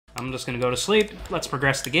I'm just gonna go to sleep. Let's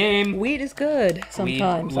progress the game. Weed is good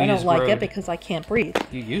sometimes. Weed I don't is like rude. it because I can't breathe.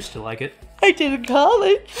 You used to like it. I did in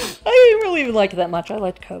college. I didn't really even like it that much. I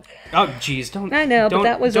liked Coke. Oh, jeez, don't. I know, but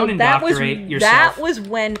that was yourself. that was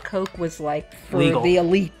when Coke was like for Legal. the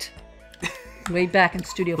elite. Way back in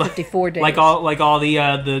Studio 54 days. Like all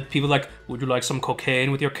the people like, would you like some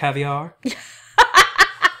cocaine with your caviar?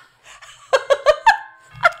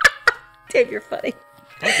 Dave, you're funny.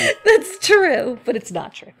 Thank you. That's true, but it's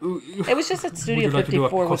not true. It was just that Studio Would you like 54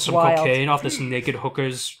 to do was some wild. cocaine off this naked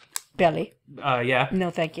hooker's Belly. yeah.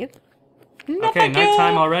 No, thank you. No, Okay, thank you.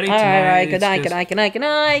 nighttime already. All right, Tonight good night, it's good night, good night, good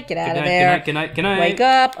night. Get out of night, there. good night, good night. Wake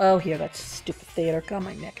up. Oh, here, that stupid theater. God,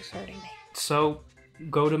 my neck is hurting me. So,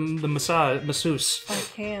 go to the masseuse. I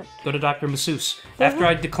can't. Go to Dr. Masseuse. After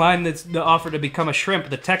I declined the offer to become a shrimp,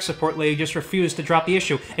 the tech support lady just refused to drop the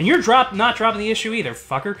issue. And you're not dropping the issue either,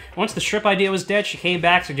 fucker. Once the shrimp idea was dead, she came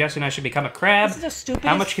back suggesting I should become a crab. This is the stupidest.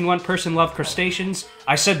 How much can one person love crustaceans?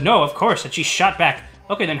 I said no, of course, and she shot back.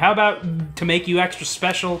 Okay, then how about to make you extra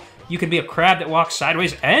special, you can be a crab that walks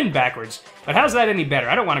sideways and backwards. But how's that any better?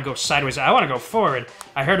 I don't want to go sideways, I want to go forward.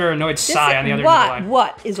 I heard her annoyed sigh on the other end of the line.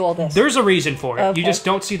 What is all this? There's a reason for it. Okay. You just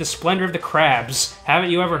don't see the splendor of the crabs. Haven't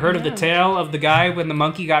you ever heard of the tale of the guy when the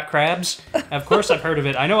monkey got crabs? Of course I've heard of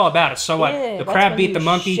it. I know all about it. So what? Yeah, The that's crab when beat you the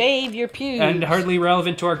monkey. Shave your pubes. And hardly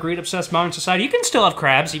relevant to our greed-obsessed modern society. You can still have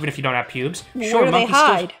crabs, even if you don't have pubes. Where Sure, do they monkeys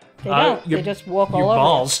hide? Still, They don't. your- They just walk your all over.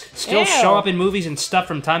 balls still Ew. show up in movies and stuff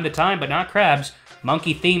from time to time, but not crabs.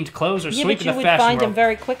 Monkey-themed clothes are Yeah, sweeping but you the would fashion find world. them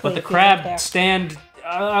very quickly But the if you lived there. crab stand...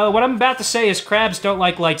 what I'm about to say is crabs don't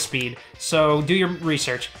like light speed, so do your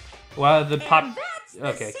research. Well, the pop...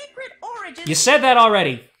 Okay. You said that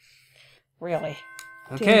already. Really?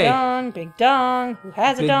 Okay. Ding dong, big dong. Who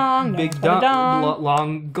has a dong? No Big one's got a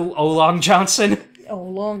dong. Long Johnson. Oh,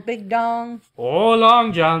 long big dong. Oh,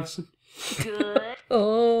 Long Johnson.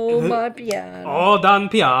 Oh, my piano. Oh, Don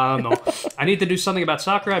Piano. I need to do something about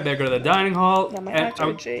soccer. I better go to the dining hall. Now my And- eyes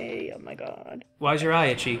are itchy. Oh my god. why's your eye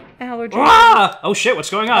itchy? Allergy. Ah! Oh shit! What's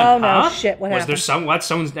going on? Oh, no, Huh? shit, what Was there happened?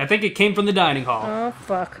 someone's? I think it came from the dining hall. Oh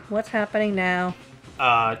fuck. What's happening now?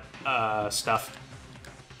 Stuff.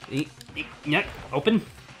 Yeah, open.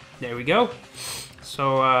 There we go.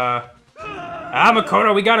 So,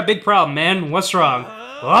 Makoto, we got a big problem, man. What's wrong?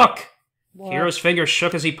 Look! What? Hiro's finger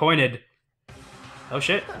shook as he pointed. Oh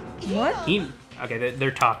shit. What? Okay,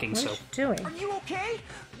 they're talking, What so. is she doing? Are you okay?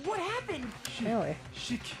 What happened? Really?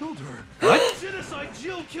 She killed her. What? Genocide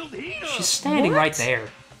Jill killed Hina. She's standing What? right there.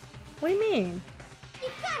 What do you mean? You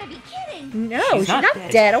gotta be kidding. No, She's she's not not,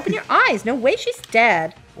 dead. dead. Open your eyes. No way she's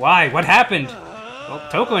dead. Why? What happened? Well,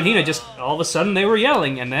 Toko and Hina just, all of a sudden, they were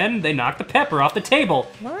yelling, and then they knocked the pepper off the table.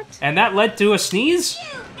 What? And that led to a sneeze?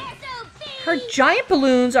 Her giant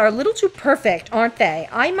balloons are a little too perfect, aren't they?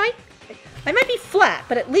 I might be flat,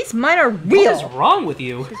 but at least mine are real. What is wrong with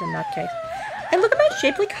you? She's a nutcase. And look at my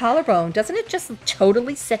shapely collarbone. Doesn't it just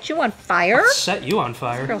totally set you on fire? Set you on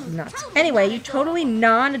fire. Girl's nuts. Anyway, you totally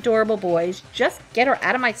non-adorable boys, just get her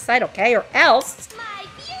out of my sight, okay? Or else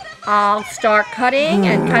I'll start cutting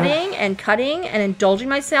and cutting and cutting and indulging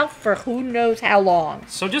myself for who knows how long.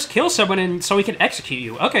 So just kill someone and so we can execute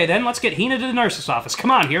you. Okay, then let's get Hina to the nurse's office.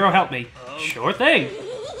 Come on, Hiro, help me. Sure thing.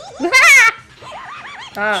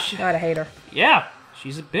 Ah, God, I hate her. Yeah,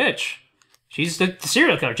 she's a bitch. She's the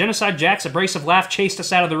serial killer. Genocide Jack's abrasive laugh chased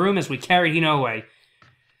us out of the room as we carried Hina away.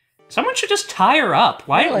 Someone should just tie her up.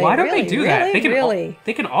 Why don't they do that?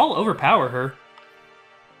 They can all overpower her.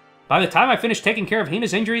 By the time I finished taking care of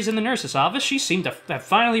Hina's injuries in the nurse's office, she seemed to have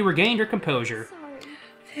finally regained her composure.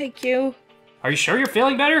 Thank you. Are you sure you're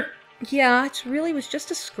feeling better? Yeah, it really was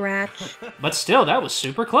just a scratch. But still, that was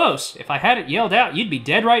super close. If I hadn't yelled out, you'd be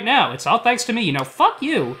dead right now. It's all thanks to me, you know. Fuck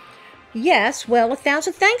you. Yes, well,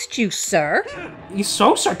 1,000 thanks to you, sir. You're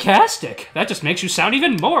so sarcastic. That just makes you sound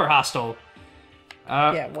even more hostile.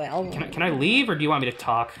 Yeah, well... Can I leave, or do you want me to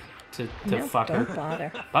talk to no, fuck her? don't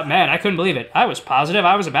bother. But man, I couldn't believe it. I was positive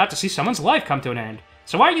I was about to see someone's life come to an end.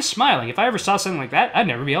 So why are you smiling? If I ever saw something like that, I'd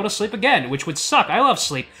never be able to sleep again, which would suck. I love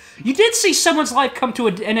sleep. You did see someone's life come to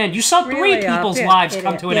an end. You saw three people's lives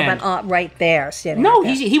come to an end. But right there, standing No,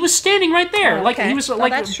 right there. he was standing right there. Oh, Like okay. he was Well,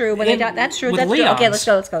 like that's true. When they died, that's true. with That's true. Okay, Leon's.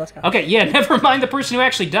 let's go. Okay, yeah, never mind the person who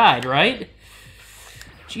actually died, right?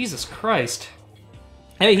 Jesus Christ.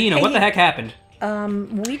 Hey, Hina, what the heck happened?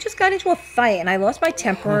 We just got into a fight, and I lost my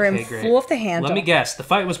temper and great. flew off the handle. Let me guess. The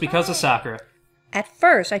fight was because of Sakura. At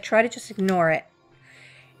first, I tried to just ignore it.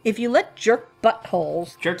 If you let jerk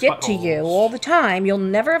buttholes get to you all the time, you'll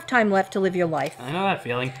never have time left to live your life. I know that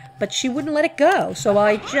feeling. But she wouldn't let it go, so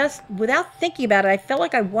I just, without thinking about it, I felt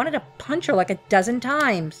like I wanted to punch her like a dozen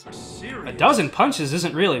times. A dozen punches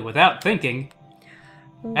isn't really without thinking.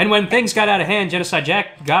 And when things got out of hand, Genocide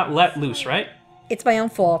Jack got let loose, right? It's my own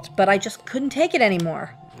fault, but I just couldn't take it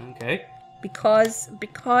anymore. Okay. Because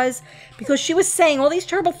she was saying all these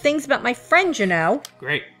terrible things about my friend, you know.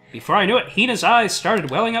 Great. Before I knew it, Hina's eyes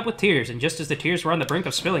started welling up with tears, and just as the tears were on the brink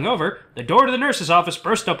of spilling over, the door to the nurse's office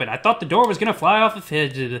burst open. I thought the door was going to fly off of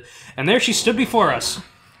his... And there she stood before us.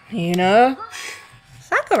 Hina?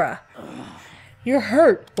 Sakura? You're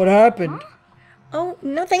hurt. What happened? Oh,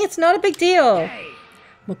 nothing. It's not a big deal.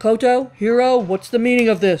 Makoto, Hiro, what's the meaning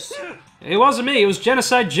of this? It wasn't me, it was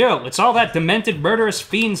Genocide Jill. It's all that demented, murderous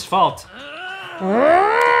fiend's fault. To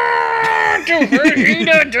hurt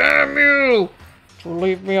Hina, damn you! To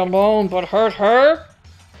leave me alone but hurt her?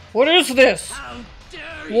 What is this?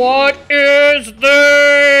 What is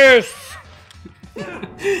this?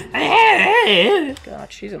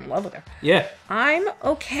 God, she's in love with her. Yeah. I'm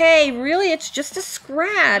okay. Really, it's just a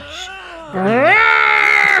scratch.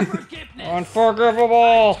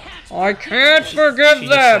 Unforgivable! I can't forgive She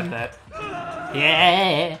them! just said that.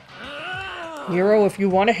 Yeah. Hiro, if you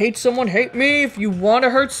want to hate someone, hate me. If you want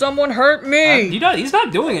to hurt someone, hurt me. He's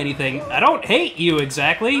not doing anything. I don't hate you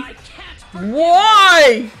exactly.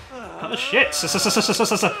 Why? Oh shit!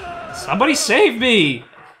 Somebody save me!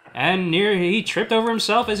 And he tripped over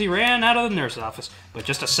himself as he ran out of the nurse's office. But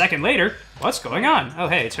just a second later, what's going on? Oh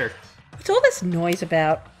hey, it's her. What's all this noise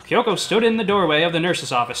about? Kyoko stood in the doorway of the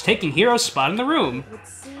nurse's office, taking Hiro's spot in the room.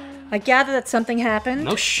 I gather that something happened.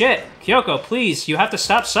 No shit! Kyoko, please, you have to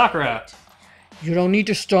stop Sakura. You don't need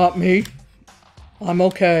to stop me. I'm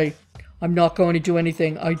okay. I'm not going to do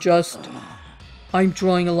anything. I'm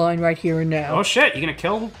drawing a line right here and now. Oh shit, you gonna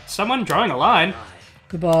kill someone drawing a line?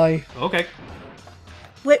 Goodbye. Okay.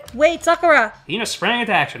 Wait, Sakura! Hina sprang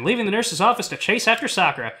into action, leaving the nurse's office to chase after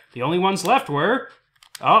Sakura. The only ones left were...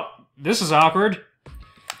 Oh, this is awkward.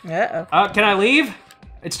 Uh-oh. Can I leave?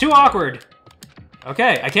 It's too awkward.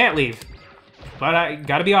 Okay, I can't leave. But I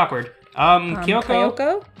gotta be awkward.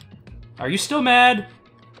 Kyoko? Are you still mad?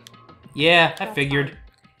 Yeah, I figured.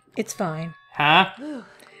 It's fine. Huh?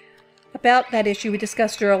 About that issue we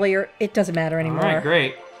discussed earlier, it doesn't matter anymore. Alright,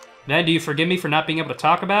 great. Then do you forgive me for not being able to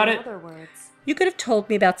talk about it? You could have told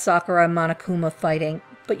me about Sakura and Monokuma fighting,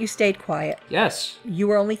 but you stayed quiet. Yes. You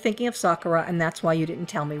were only thinking of Sakura, and that's why you didn't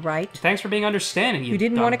tell me, right? Thanks for being understanding, You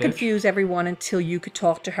didn't dumb want to bitch. confuse everyone until you could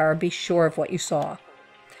talk to her and be sure of what you saw.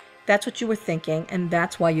 That's what you were thinking, and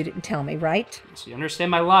that's why you didn't tell me, right? So you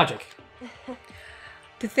understand my logic.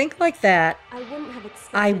 To think like that,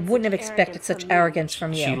 I wouldn't have expected such arrogance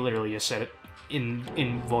from She you. literally just said it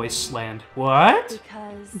in voice land. What?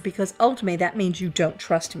 Because ultimately, that means you don't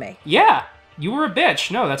trust me. Yeah, you were a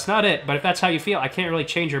bitch. No, that's not it. But if that's how you feel, I can't really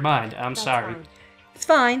change your mind. I'm sorry. It's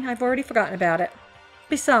fine, I've already forgotten about it.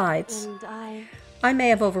 Besides, I may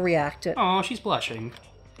have overreacted. Oh, she's blushing.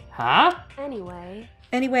 Huh? Anyway,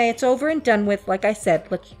 Anyway, it's over and done with. Like I said,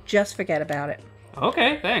 let's just forget about it.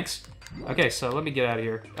 Okay, thanks. Okay, so let me get out of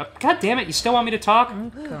here. God damn it, you still want me to talk?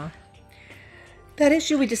 God. That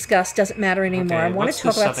issue we discussed doesn't matter anymore. Okay, I want let's to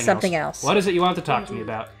do talk about something else. What is it you want to talk to me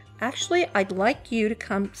about? Actually, I'd like you to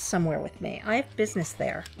come somewhere with me. I have business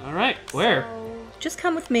there. Alright, where? Just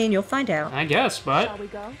come with me and you'll find out. I guess, but... shall we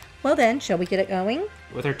go? Well then, shall we get it going?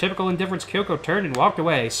 With her typical indifference, Kyoko turned and walked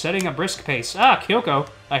away, setting a brisk pace. Ah, Kyoko!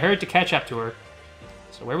 I hurried to catch up to her.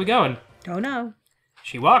 So where are we going? Don't know.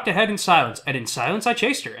 She walked ahead in silence, and in silence I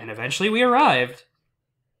chased her, and eventually we arrived.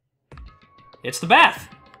 It's the bath!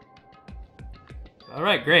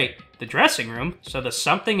 Alright, great. The dressing room? So the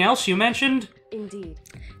something else you mentioned? Indeed.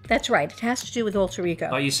 That's right, it has to do with alter ego.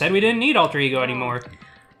 But you said we didn't need alter ego anymore.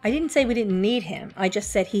 I didn't say we didn't need him, I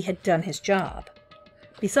just said he had done his job.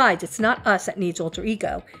 Besides, it's not us that needs alter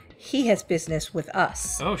ego. He has business with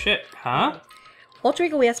us. Oh shit, huh? Alter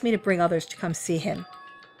ego asked me to bring others to come see him.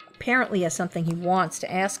 Apparently he has something he wants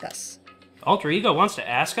to ask us. Alter ego wants to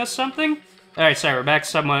ask us something? Alright, sorry, we're back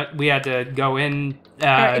somewhat. We had to go in.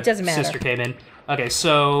 Alright, it doesn't matter. Sister came in. Okay,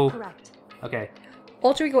 so... Correct. Okay.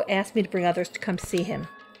 Alter ego asked me to bring others to come see him.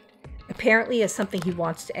 Apparently he has something he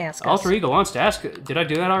wants to ask us. Alter ego wants to ask... Did I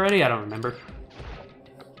do that already? I don't remember.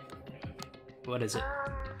 What is it?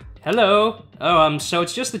 Hello? Oh, so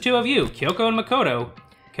it's just the two of you, Kyoko and Makoto.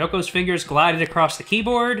 Kyoko's fingers glided across the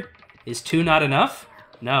keyboard. Is 2 not enough?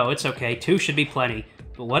 No, it's okay. 2 should be plenty.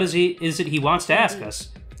 But what is it he wants to ask us?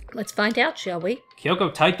 Let's find out, shall we?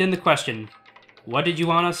 Kyoko typed in the question. What did you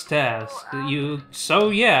want us to ask? So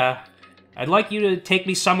yeah. I'd like you to take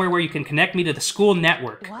me somewhere where you can connect me to the school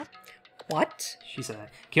network. What? What? She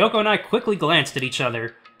said. Kyoko and I quickly glanced at each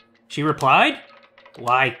other. She replied,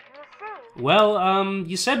 Why? Well,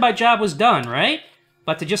 you said my job was done, right?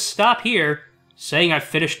 But to just stop here, saying I've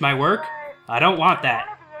finished my work, I don't want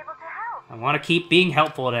that. I want to keep being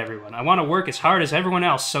helpful to everyone. I want to work as hard as everyone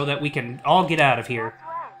else so that we can all get out of here.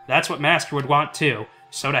 That's what Master would want too.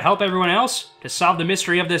 So to help everyone else, to solve the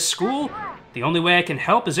mystery of this school, the only way I can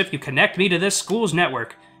help is if you connect me to this school's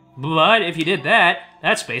network. But if you did that,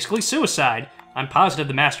 that's basically suicide. I'm positive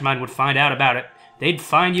the Mastermind would find out about it. They'd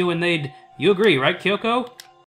find you and they'd... You agree, right, Kyoko?